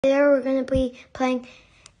Today we're going to be playing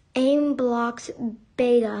Aimblox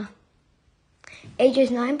Beta. Age is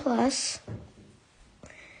 9+.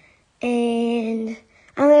 And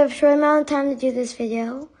I only have a short amount of time to do this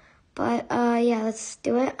video. But yeah, let's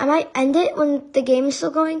do it. I might end it when the game is still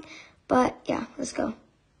going. But yeah, let's go.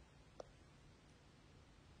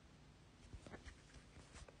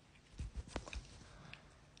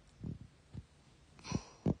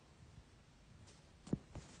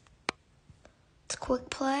 It's quick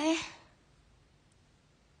play.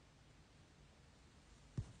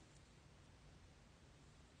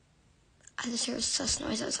 I just hear a sus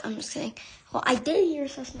noise. I'm just kidding. Well, I did hear a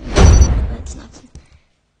sus noise, but it's nothing.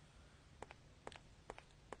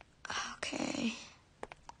 Okay.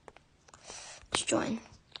 Let's join.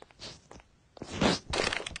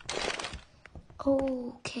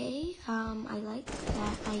 Okay, I like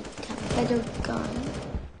that I have a better gun.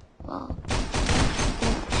 Well,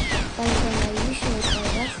 yeah, better than I usually play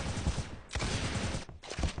with.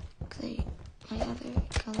 Okay, my other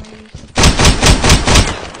gun I usually play.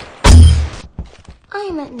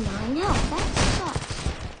 I'm at 9 health, that sucks.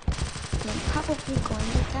 And I'm probably going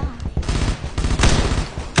to die.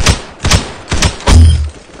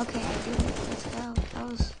 Okay, I did it. Let's go.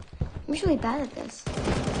 I'm usually bad at this.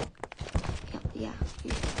 Yeah.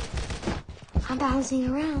 I'm bouncing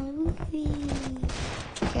around. Whee.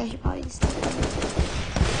 Okay, I should probably just stop.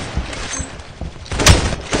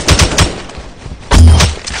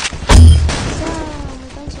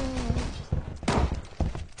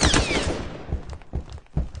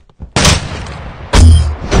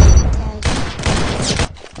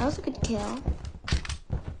 That was a good kill.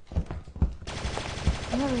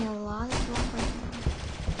 I'm having a lot of luck right now.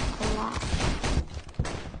 A lot.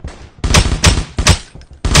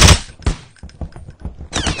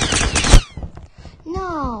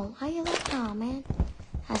 No, how you like that, man?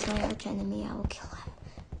 That's my arch enemy. I will kill him.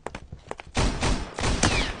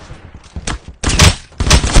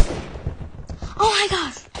 Oh my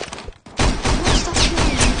gosh! Stop killing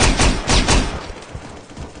me.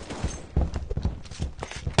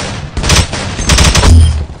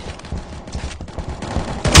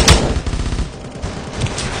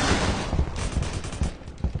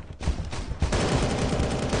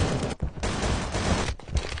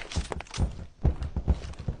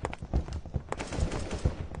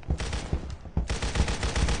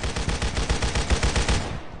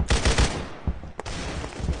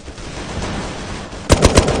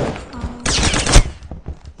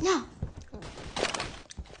 No.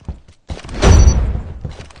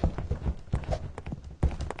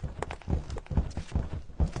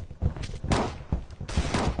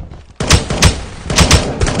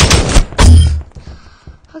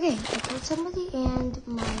 Okay, I killed somebody and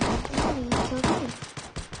my enemy